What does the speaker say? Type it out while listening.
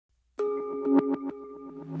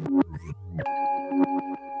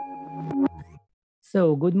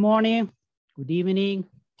So good morning, good evening,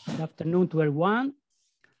 good afternoon to everyone.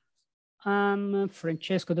 I'm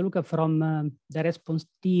Francesco De Luca from the response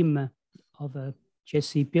team of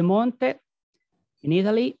CSI Piemonte in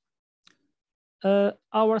Italy.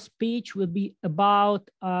 Our speech will be about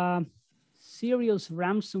a serious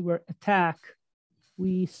ransomware attack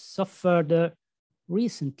we suffered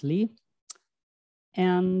recently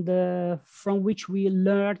and from which we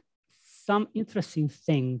learned some interesting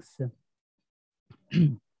things.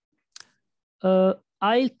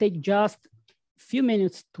 I'll take just a few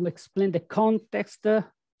minutes to explain the context, the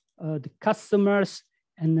customers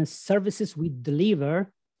and the services we deliver,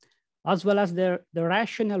 as well as the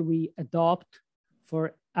rationale we adopt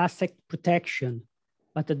for asset protection.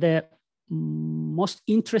 But the most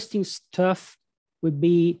interesting stuff will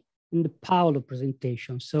be in the Paolo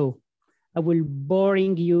presentation. So I will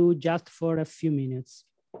boring you just for a few minutes.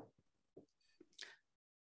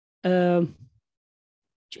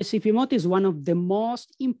 CSI Piemonte is one of the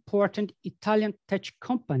most important Italian tech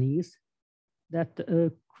companies that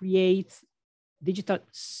creates digital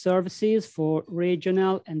services for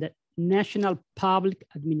regional and national public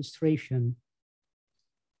administration.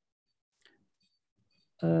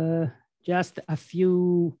 Just a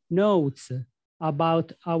few notes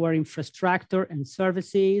about our infrastructure and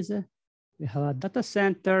services. We have a data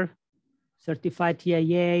center, certified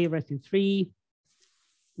TIA, rating 3.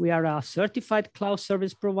 We are a certified cloud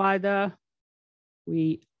service provider.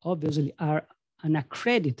 We obviously are an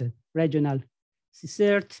accredited regional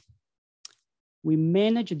CISSP. We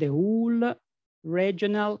manage the whole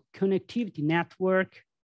regional connectivity network,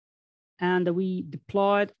 and we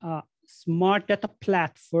deployed a smart data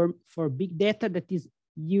platform for big data that is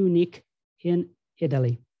unique in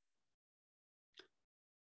Italy.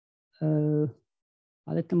 A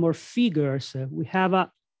little more figures. We have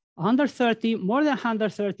more than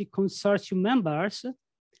 130 consortium members,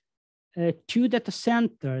 2 data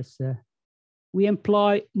centers. We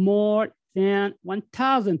employ more than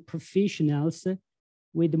 1,000 professionals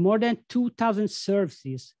with more than 2,000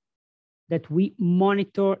 services that we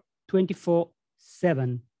monitor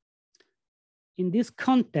 24/7. In this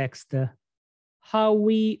context, how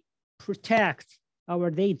we protect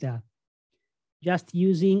our data, just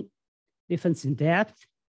using defense in depth,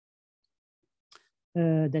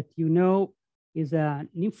 that you know is an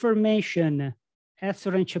information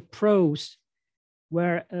assurance approach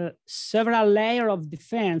where several layers of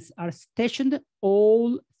defense are stationed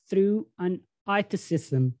all through an IT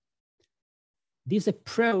system. This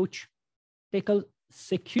approach tackles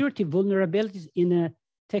security vulnerabilities in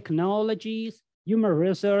technologies, human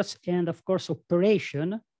resource, and of course,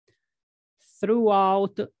 operation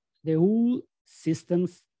throughout the whole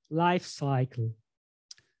system's life cycle.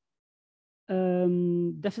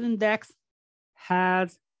 Defense Index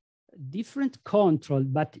has different control,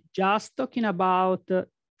 but just talking about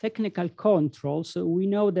technical control, so we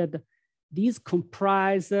know that these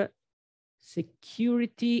comprise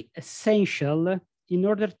security essential in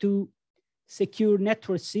order to secure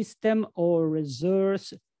network system or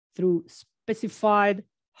resource through specified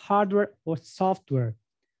hardware or software.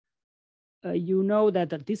 You know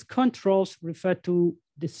that these controls refer to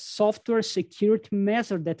the software security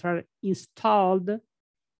measures that are installed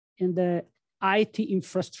in the IT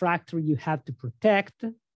infrastructure you have to protect,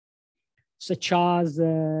 such as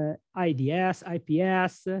IDS,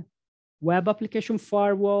 IPS, web application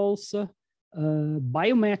firewalls,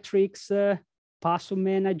 biometrics, password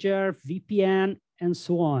manager, VPN, and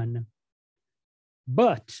so on.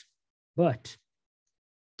 But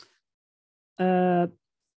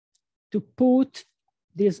to put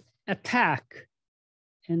this attack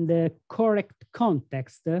in the correct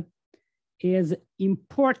context, is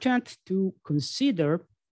important to consider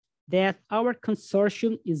that our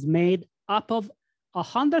consortium is made up of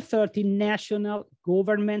 130 national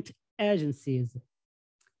government agencies.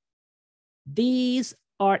 These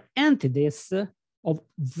are entities of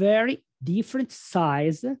very different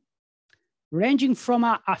size, ranging from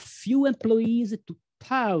a few employees to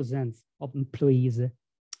thousands of employees.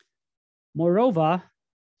 Moreover,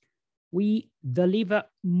 we deliver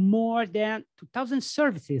more than 2,000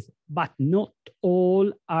 services, but not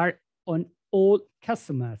all are on all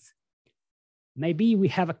customers. Maybe we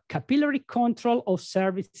have a capillary control of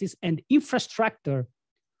services and infrastructure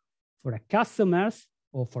for our customers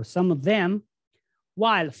or for some of them,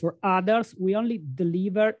 while for others, we only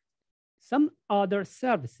deliver some other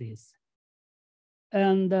services.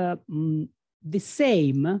 And the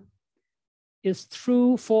same is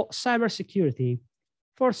true for cybersecurity.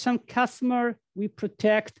 For some customer, we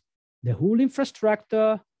protect the whole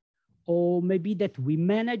infrastructure, or maybe that we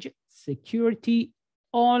manage security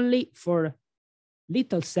only for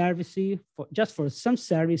little services, just for some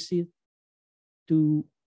services to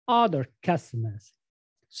other customers.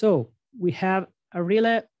 So we have a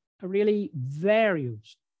really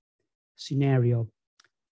various scenario.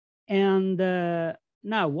 And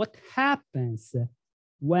now what happens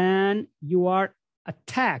when you are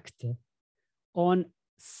attacked on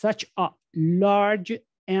such a large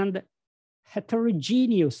and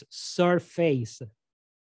heterogeneous surface?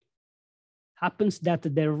 Happens that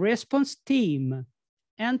the response team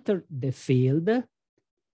entered the field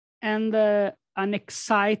and an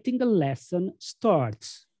exciting lesson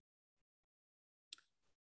starts.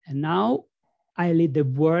 And now I leave the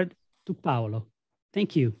word to Paolo.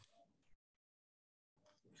 Thank you.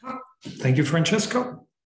 Thank you, Francesco.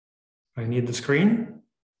 I need the screen.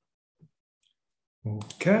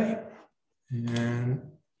 Okay, and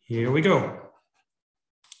here we go.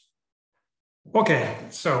 Okay,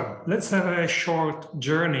 so let's have a short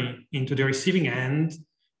journey into the receiving end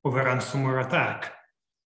of a ransomware attack.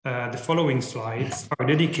 The following slides are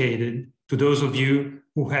dedicated to those of you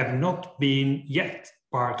who have not been yet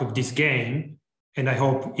part of this game, and I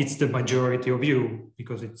hope it's the majority of you,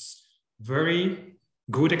 because it's very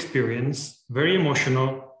good experience, very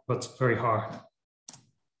emotional, but very hard.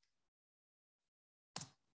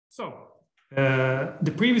 So,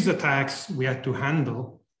 the previous attacks we had to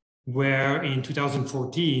handle were in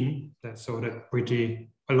 2014, so that's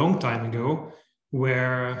a long time ago,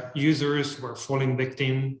 where users were falling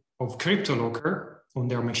victim of CryptoLocker on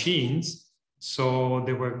their machines. So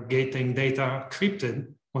they were getting data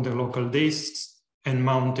encrypted on their local disks and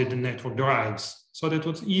mounted network drives. So that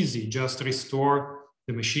was easy, just restore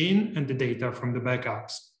the machine and the data from the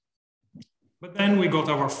backups. But then we got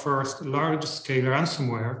our first large-scale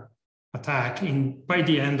ransomware attack by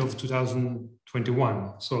the end of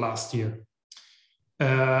 2021, so last year.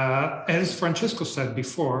 As Francesco said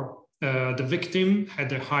before, the victim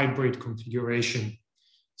had a hybrid configuration.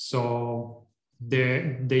 So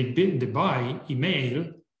they buy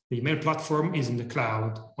email. The email platform is in the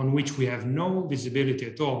cloud, on which we have no visibility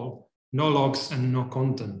at all, no logs and no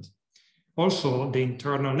content. Also, the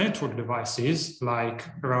internal network devices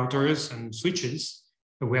like routers and switches,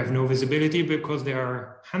 we have no visibility because they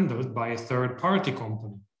are handled by a third-party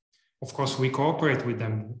company. Of course, we cooperate with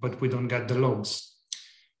them, but we don't get the logs.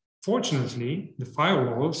 Fortunately, the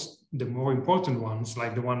firewalls, the more important ones,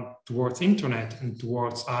 like the one towards internet and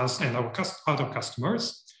towards us and our other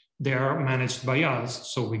customers, they are managed by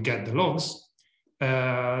us, so we get the logs.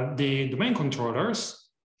 The domain controllers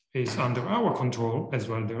is under our control as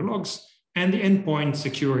well, their logs, and the endpoint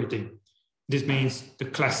security. This means the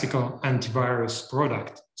classical antivirus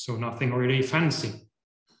product, so nothing really fancy.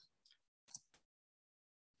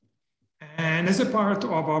 And as a part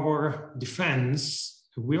of our defense,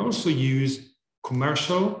 we also use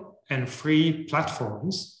commercial and free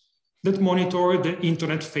platforms that monitor the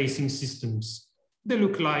internet-facing systems. They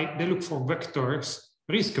look for vectors,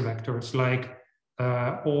 risk vectors, like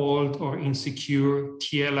old or insecure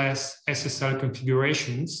TLS SSL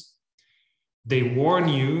configurations. They warn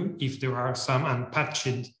you if there are some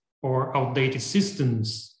unpatched or outdated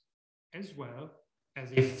systems, as well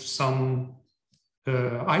as if some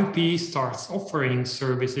IP starts offering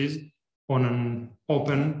services on an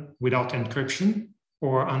open, without encryption,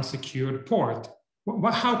 or unsecured port.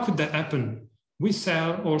 How could that happen? We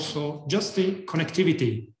sell also just the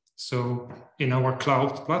connectivity. So in our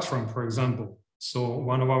cloud platform, for example, so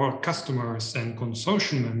one of our customers and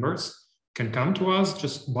consortium members can come to us,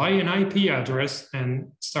 just buy an IP address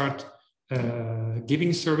and start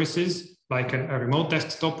giving services like a remote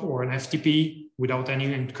desktop or an FTP without any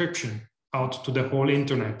encryption out to the whole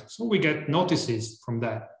internet. So we get notices from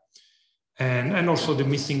that. And also the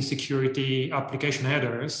missing security application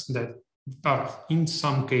headers that are, in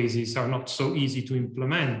some cases, are not so easy to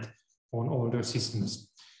implement on older systems.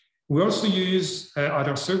 We also use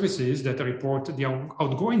other services that report the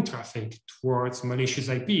outgoing traffic towards malicious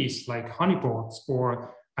IPs like honeypots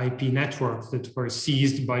or IP networks that were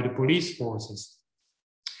seized by the police forces.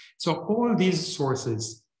 So all these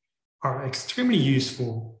sources are extremely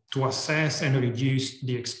useful to assess and reduce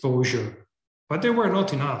the exposure, but they were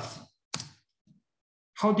not enough.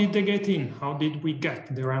 How did they get in? How did we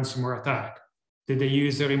get the ransomware attack? Did they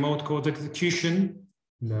use a remote code execution?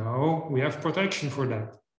 No, we have protection for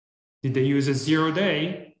that. Did they use a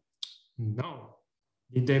 0-day? No.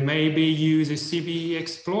 Did they maybe use a CVE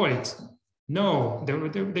exploit? No,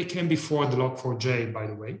 they came before the log4j, by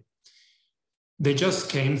the way. They just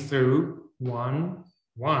came through one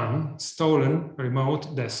stolen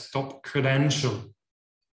remote desktop credential.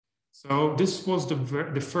 So this was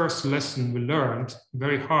the first lesson we learned,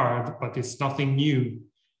 very hard, but it's nothing new.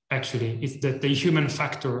 actually, is that the human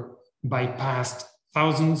factor bypassed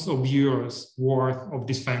thousands of euros worth of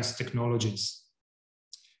defense technologies.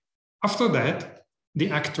 After that, the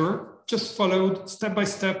actor just followed step by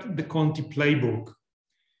step the Conti playbook.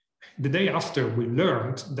 The day after, we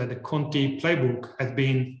learned that the Conti playbook had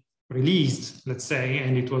been released, let's say,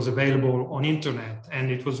 and it was available on internet, and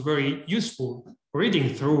it was very useful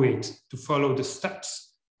reading through it to follow the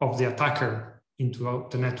steps of the attacker into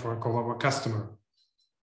the network of our customer.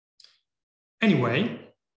 Anyway,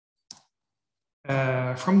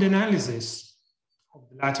 from the analysis of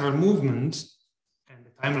the lateral movement and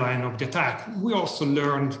the timeline of the attack, we also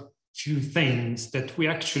learned few things that we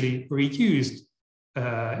actually reused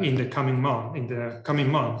in the coming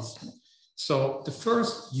months. So the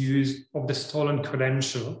first use of the stolen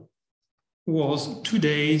credential was 2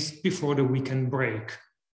 days before the weekend break.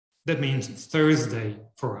 That means Thursday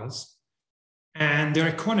for us. And the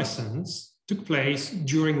reconnaissance took place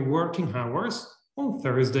during working hours on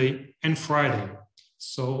Thursday and Friday.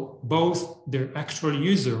 So both the actual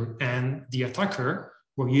user and the attacker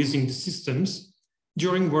were using the systems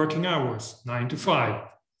during working hours, 9 to 5.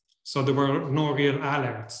 So there were no real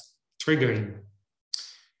alerts triggering.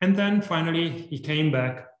 And then finally, he came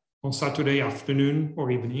back on Saturday afternoon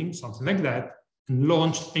or evening, something like that, and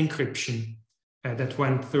launched encryption that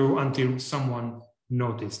went through until someone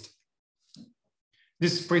noticed.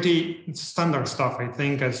 This is pretty standard stuff, I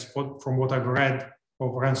think, from what I've read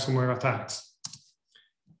of ransomware attacks.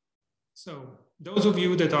 So those of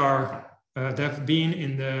you that have been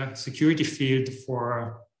in the security field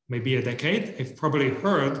for maybe a decade, have probably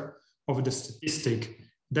heard of the statistic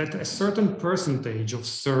that a certain percentage of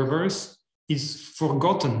servers is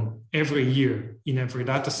forgotten every year in every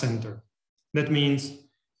data center. That means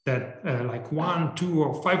that like 1, 2,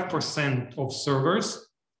 or 5% of servers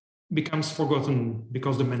becomes forgotten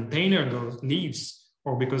because the maintainer leaves,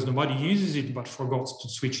 or because nobody uses it but forgets to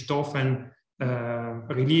switch it off and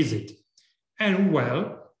release it. And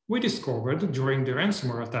well, we discovered during the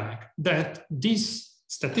ransomware attack that this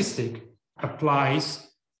statistic applies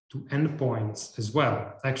to endpoints as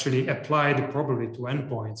well. Actually applied probably to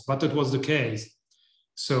endpoints, but it was the case.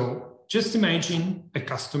 So just imagine a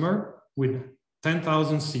customer with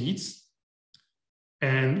 10,000 seats,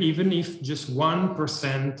 and even if just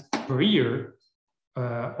 1% per year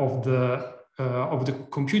of the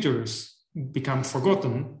computers become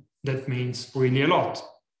forgotten, that means really a lot.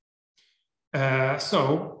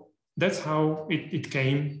 So that's how it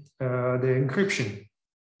came, the encryption.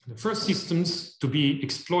 The first systems to be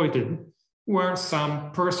exploited were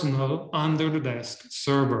some personal under-the-desk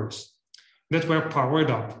servers that were powered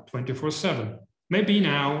up 24/7. Maybe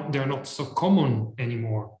now they're not so common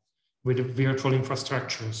anymore with the virtual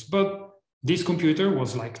infrastructures, but this computer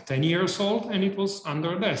was like 10 years old and it was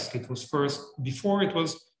under a desk. It was before it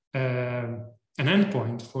was an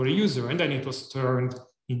endpoint for the user, and then it was turned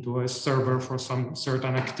into a server for some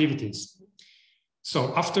certain activities.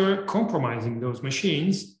 So after compromising those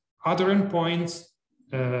machines, other endpoints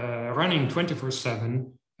running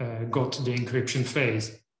 24/7 got the encryption phase.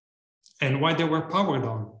 And why they were powered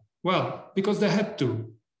on? Well, because they had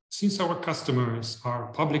to. Since our customers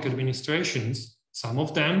are public administrations, some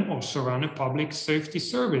of them also run a public safety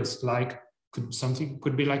service, like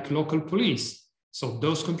could be like local police. So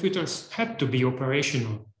those computers had to be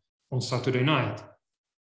operational on Saturday night.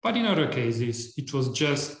 But in other cases, it was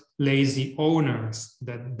just lazy owners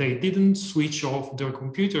that they didn't switch off their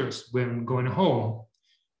computers when going home.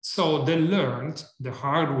 So they learned the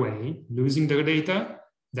hard way, losing their data,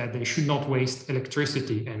 that they should not waste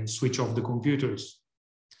electricity and switch off the computers.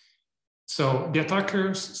 So the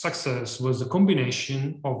attacker's success was a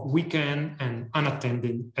combination of weekend and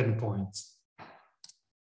unattended endpoints.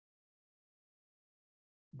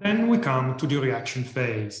 Then we come to the reaction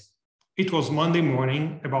phase. It was Monday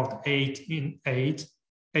morning, about 8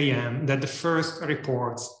 a.m., that the first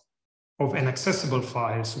reports of inaccessible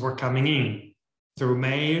files were coming in through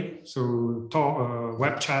mail, through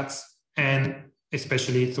web chats, and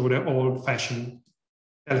especially through the old-fashioned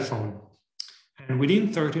telephone. And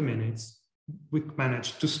within 30 minutes, we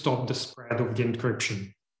managed to stop the spread of the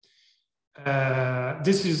encryption.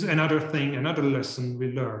 This is another thing, another lesson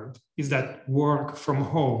we learned, is that work from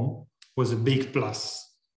home was a big plus.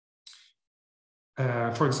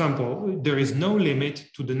 For example, there is no limit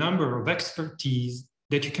to the number of expertise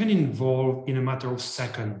that you can involve in a matter of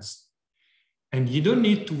seconds. And you don't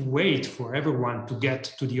need to wait for everyone to get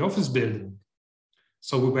to the office building.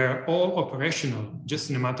 So we were all operational just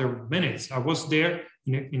in a matter of minutes. I was there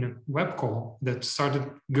in a web call that started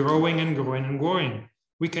growing and growing and growing.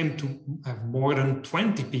 We came to have more than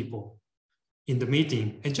 20 people in the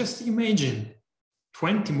meeting. And just imagine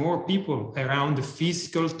 20 more people around the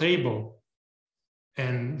physical table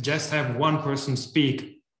and just have one person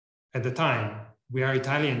speak at a time. We are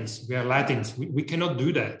Italians, we are Latins, we cannot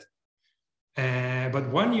do that.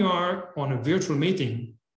 But when you are on a virtual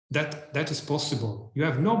meeting, that is possible. You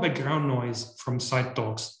have no background noise from side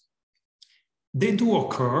talks. They do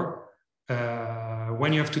occur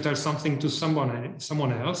when you have to tell something to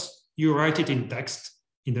someone else. You write it in text,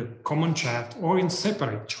 in the common chat, or in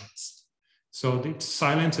separate chats. So it's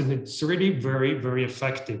silent and it's really very, very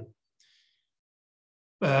effective.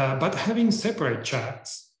 But having separate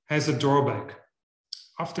chats has a drawback.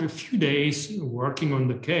 After a few days working on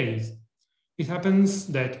the case, it happens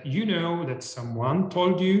that you know that someone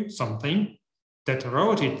told you something, that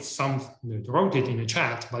wrote it in a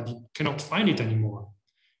chat, but you cannot find it anymore.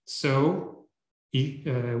 So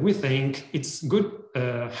we think it's good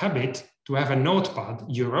habit to have a notepad,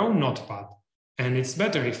 your own notepad, and it's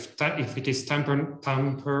better if it is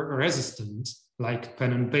tamper resistant, like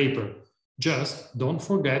pen and paper. Just don't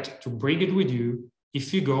forget to bring it with you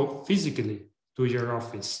if you go physically to your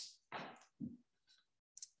office.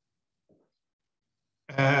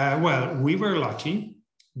 Well, we were lucky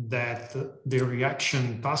that the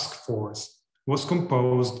reaction task force was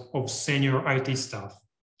composed of senior IT staff.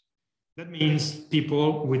 That means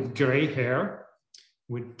people with gray hair,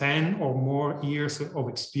 with 10 or more years of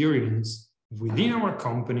experience within our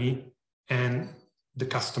company and the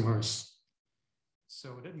customers.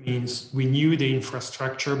 So that means we knew the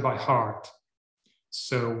infrastructure by heart.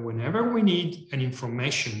 So whenever we need an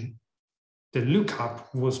information, the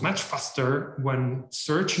lookup was much faster when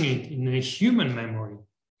searching it in a human memory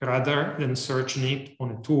rather than searching it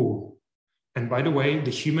on a tool. And by the way,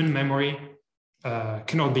 the human memory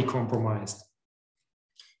cannot be compromised.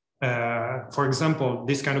 For example,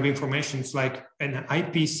 this kind of information is like an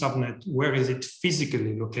IP subnet. Where is it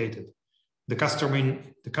physically located? The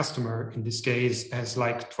customer in this case has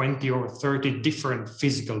like 20 or 30 different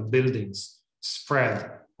physical buildings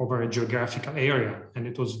spread over a geographical area. And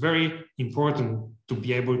it was very important to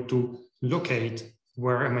be able to locate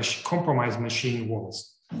where a compromised machine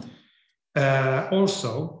was.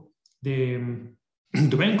 Also, the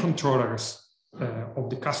domain controllers of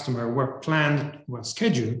the customer were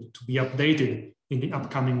scheduled to be updated in the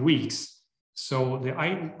upcoming weeks. So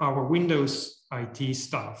our Windows IT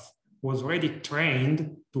staff was already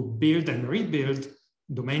trained to build and rebuild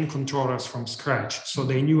domain controllers from scratch. So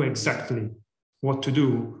they knew exactly what to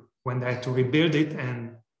do when they had to rebuild it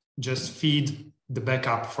and just feed the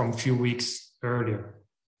backup from a few weeks earlier.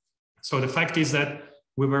 So the fact is that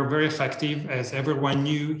we were very effective as everyone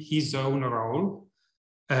knew his own role.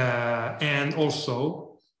 And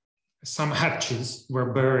also some hatches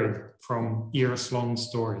were buried from years-long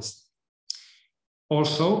stories.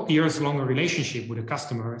 Also, years-long relationship with the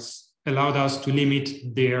customers allowed us to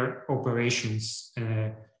limit their operations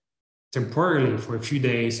temporarily for a few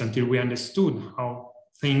days until we understood how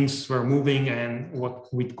things were moving and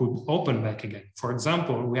what we could open back again. For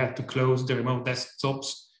example, we had to close the remote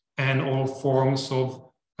desktops and all forms of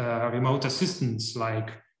remote assistance like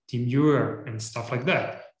TeamViewer and stuff like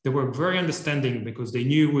that. They were very understanding because they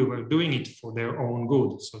knew we were doing it for their own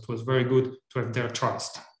good. So it was very good to have their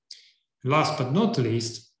trust. Last but not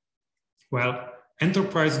least, well,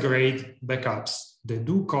 enterprise-grade backups, they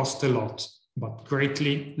do cost a lot, but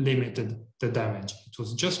greatly limited the damage. It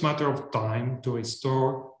was just a matter of time to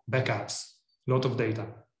restore backups, a lot of data,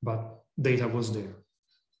 but data was there.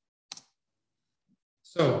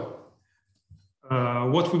 So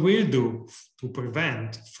what we will do to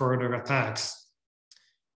prevent further attacks?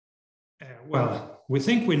 Well, we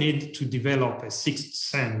think we need to develop a sixth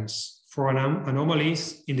sense for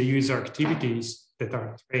anomalies in the user activities that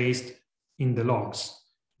are traced in the logs.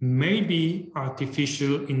 Maybe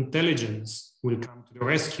artificial intelligence will come to the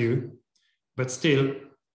rescue, but still,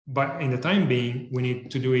 in the time being, we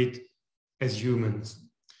need to do it as humans.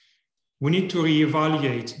 We need to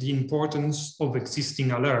reevaluate the importance of existing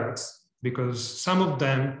alerts because some of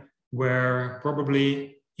them were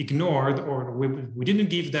probably ignored or we didn't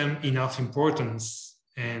give them enough importance,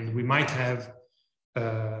 and we might have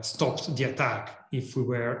stopped the attack if we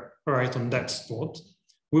were right on that spot.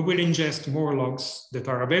 We will ingest more logs that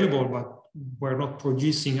are available, but we're not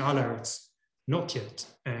producing alerts, not yet.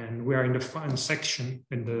 And we are in the fine section,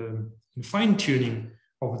 in the fine tuning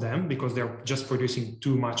of them because they're just producing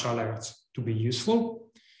too much alerts to be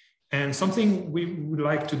useful. And something we would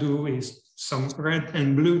like to do is some red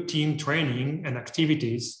and blue team training and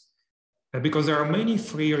activities because there are many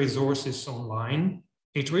free resources online.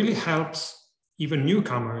 It really helps even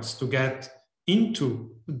newcomers to get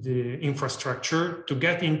into the infrastructure, to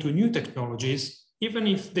get into new technologies, even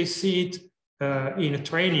if they see it in a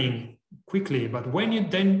training quickly, but when you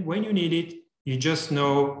need it, you just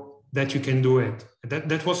know that you can do it.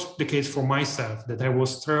 That was the case for myself, that I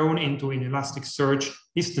was thrown into an Elasticsearch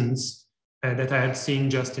instance that I had seen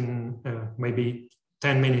just in maybe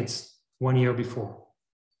 10 minutes 1 year before.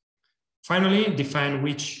 Finally, define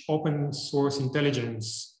which open source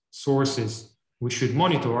intelligence sources we should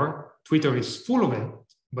monitor. Twitter is full of it,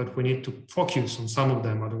 but we need to focus on some of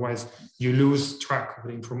them. Otherwise, you lose track of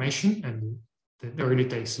the information, and that really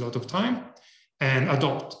takes a lot of time. And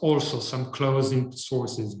adopt also some closed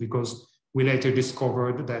sources, because we later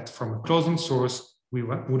discovered that from a closed source, we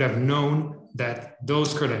would have known that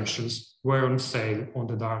those credentials were on sale on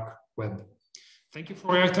the dark web. Thank you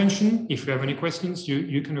for your attention. If you have any questions,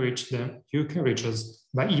 you can reach us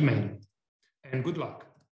by email. And good luck.